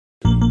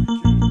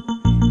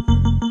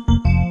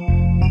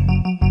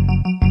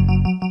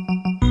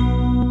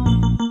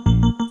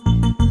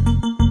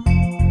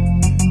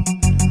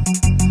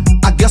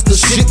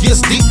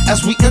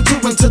as we enter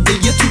into the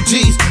year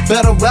 2Gs.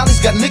 Better rallies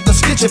got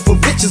niggas snitching for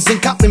riches and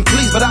copping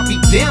pleas. But I'll be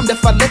damned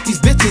if I let these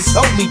bitches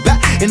hold me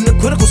back in a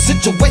critical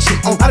situation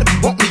on how to be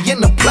want me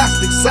in a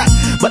plastic sack.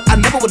 But I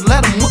never would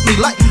let them whip me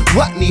like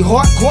Rodney,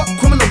 hardcore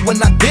criminal when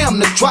I damn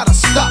to try to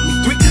stop me.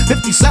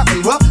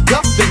 357 rough,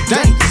 tough and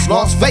dangerous.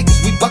 Las Vegas,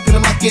 we bucking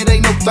them like it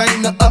ain't no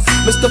thing to us.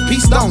 Mr.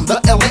 P Stone,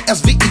 the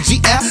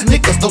LASVEGS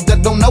niggas. Those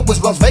that don't know it's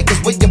Las Vegas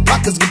where your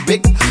pockets get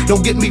bigger.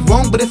 Don't get me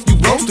wrong, but if you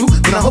roll through,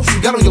 then I hope you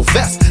got on your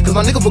vest. Cause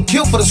my niggas will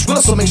kill for the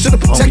Skrilla, so make sure to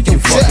protect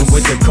your chest.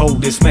 With the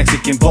coldest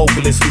Mexican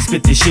vocalist, we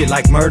spit this shit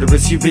like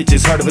murderous. You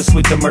bitches heard of us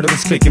with the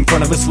murderous click in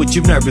front of us. What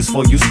you nervous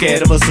for? You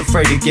scared of us?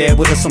 Afraid to get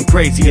with us? I'm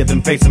crazier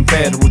than facing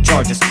federal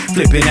charges.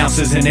 Flipping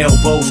ounces and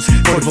elbows.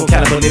 44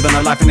 caliber, living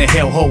a life in a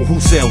hellhole. Who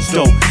sells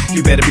dope?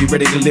 You better be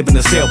ready to live in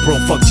a cell, bro.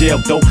 Fuck jail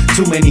though.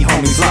 Too many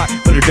homies locked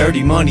for the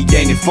dirty money.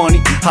 Ain't it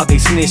funny how they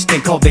snitched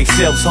and call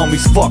themselves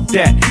homies? Fuck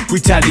that.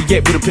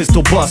 Retaliate with a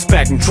pistol bust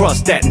back and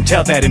trust that and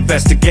tell that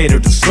investigator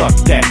to suck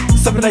that.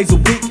 7 days a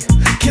week,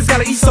 kids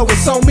gotta eat, so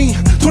it's on me.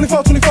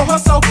 24/24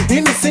 hustle,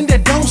 innocent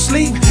that don't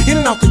sleep. In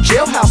and out the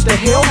jailhouse, the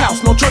hell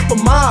house, no choice for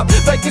mob.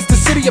 Vegas, the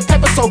city of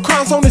pepper, so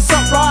crimes on its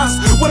uprise.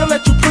 Would I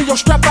let you pull your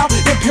strap out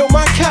and peel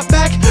my cap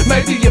back?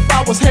 Maybe if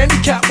I was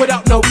handicapped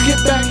without no get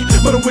back.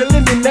 But I'm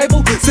willing and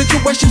able,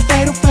 situations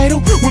fatal, fatal.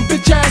 When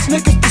bitch ass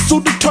niggas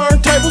pursue the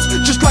turntables,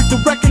 just like the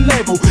record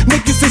label.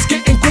 Niggas is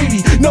getting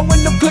greedy,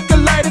 knowing them Clika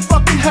lady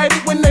fucking hate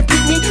it when they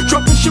beat me.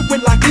 Dropping shit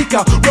with like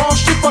Clika, raw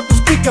shit fuck the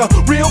speaker.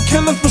 Real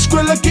killers for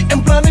Skrilla,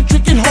 getting blinded,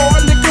 drinking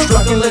hard liquor.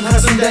 Strugglin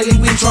hustlin daily,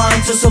 we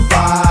trying to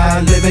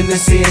survive. Living in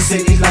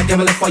cities like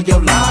gambling for your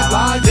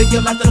life. Live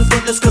your life to the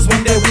fullest, cause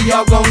one day we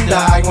all gon'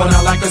 die. Going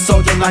out like a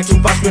soldier, like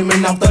Tupac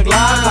screaming off the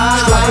glide.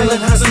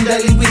 Strugglin hustlin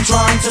daily, we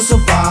trying to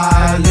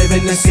survive.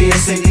 Living in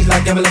cities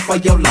like gambling for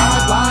your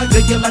life.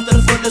 Live your life to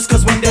the fullest,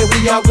 cause one day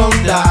we all gon'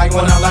 die.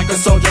 Going out like a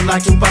soldier,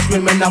 like Tupac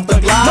screaming off the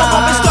glide. My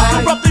mom is stuck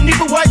corrupting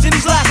evil ways in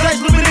these last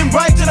days, living in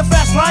rage in a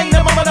fast lane.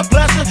 That mama the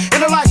blessing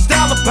in a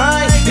lifestyle of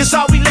pain. It's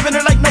how we living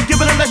it, like no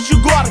giving unless you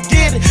go out and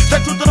get it. Stay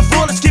true to the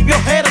fullest, keep your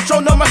head up, show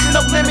no mercy,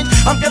 no limit.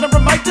 I'm gonna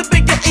remind the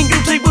bigger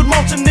NUT with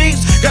mountain knees.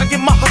 Gotta get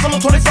my hustle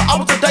on 24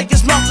 hours a day,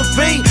 it's not to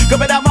feed.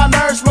 Coming out my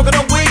nerves, smoking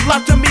on weed,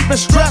 life to me been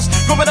stressed.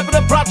 Growing up in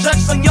the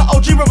projects and your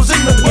OG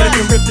representing the West.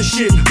 You rip the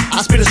shit,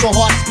 I spit it so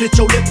hard, split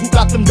your lip. Who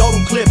got them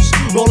doodle clips?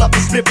 Roll up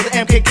and split with the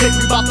MK click,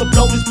 we bout to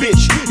blow this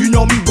bitch. You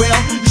know me well,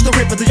 used to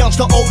rip with the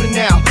youngster older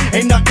now.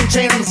 Ain't nothing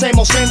changed, I'm the same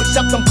old same,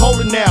 except I'm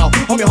colder now.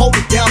 Homie, hold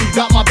it down, you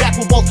got my back,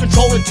 we'll both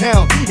control the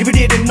town. If you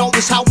didn't know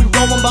this how we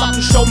roll, I'm about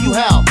to show you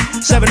how.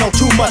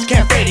 702 much,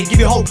 can't fade it, give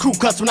your whole crew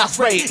cuts when I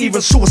spray it.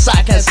 Even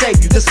suicide can't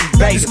save you, this is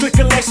bait. This click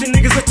collection,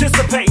 niggas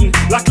anticipating.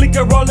 Like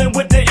Clika rolling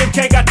with the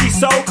MK, got these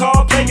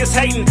so-called players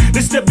hating.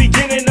 This the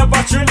beginning of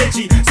our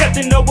trilogy,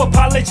 accepting no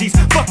apologies.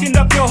 Fucking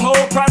up your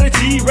whole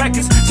prodigy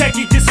records. Take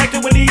it, just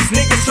hector when these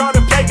niggas try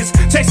to play us.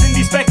 Chasing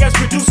these fake ass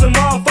producing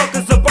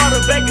motherfuckers up out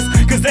of Vegas.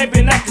 Cause they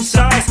been acting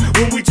shy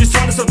when we just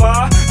trying to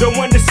survive. Don't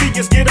want to see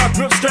us get our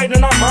grip straight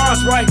and our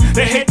minds right.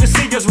 They hate to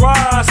see us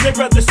rise, they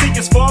rather see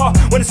us fall.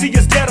 When they see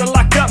us dead or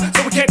locked up,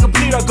 so we can't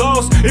complete our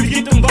goals. If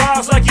you get them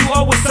vibes like you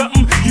owe us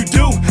something, you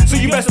do. So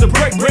you best to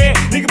break bread,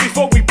 nigga,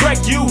 before we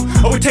break you.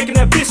 Or we taking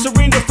that bitch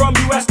surrender from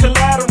you as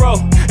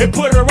collateral and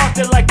put her out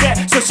there like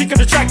that so she can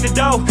attract the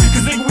dough.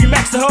 Cause nigga, we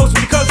max the hoes.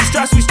 When it comes to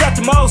stress, we strap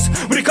the most.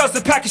 When it comes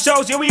to package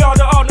shows, yeah, we all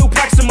new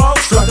packs the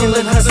most.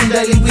 Strugglin hustlin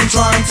daily, we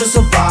trying to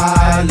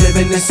survive.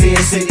 Living in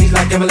cities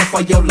like gambling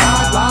for your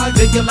life.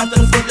 Live your life to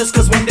the fullest,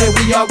 cause one day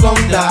we all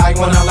gon' die.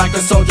 Going out like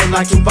a soldier,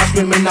 like Tupac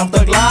screaming off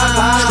the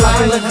glide.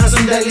 Strugglin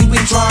hustlin daily, we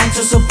trying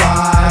to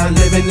survive.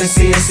 Living in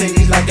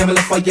cities like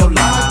gambling for your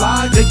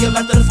life. Live your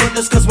life to the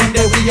fullest, cause one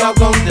day we all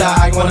gon'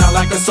 die. Going out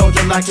like a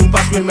soldier, like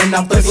Tupac screaming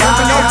off the glide.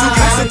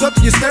 702 listen up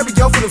to your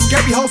stereo for them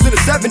scary hoes in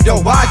the 7 though.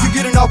 Why you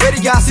getting already?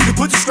 I see to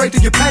put you straight to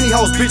your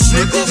pantyhose, bitch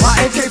nigga. My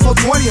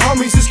AK-420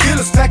 homies is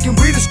killers, packing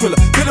weed and Skrilla.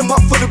 Fill them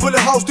up for the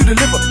bullet holes to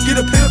deliver. Get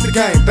a pill for the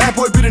game. Bad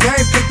boy be the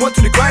name, pick one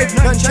to the grave.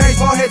 Nothing changed,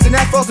 foreheads and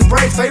afros and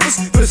braids. Favors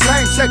for the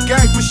same check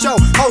gang for show.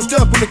 Hosed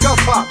up with the gun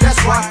pop. That's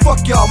right,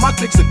 fuck y'all, my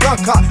click's a gun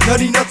cop.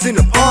 Nutty nuts in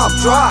the bomb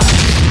drop.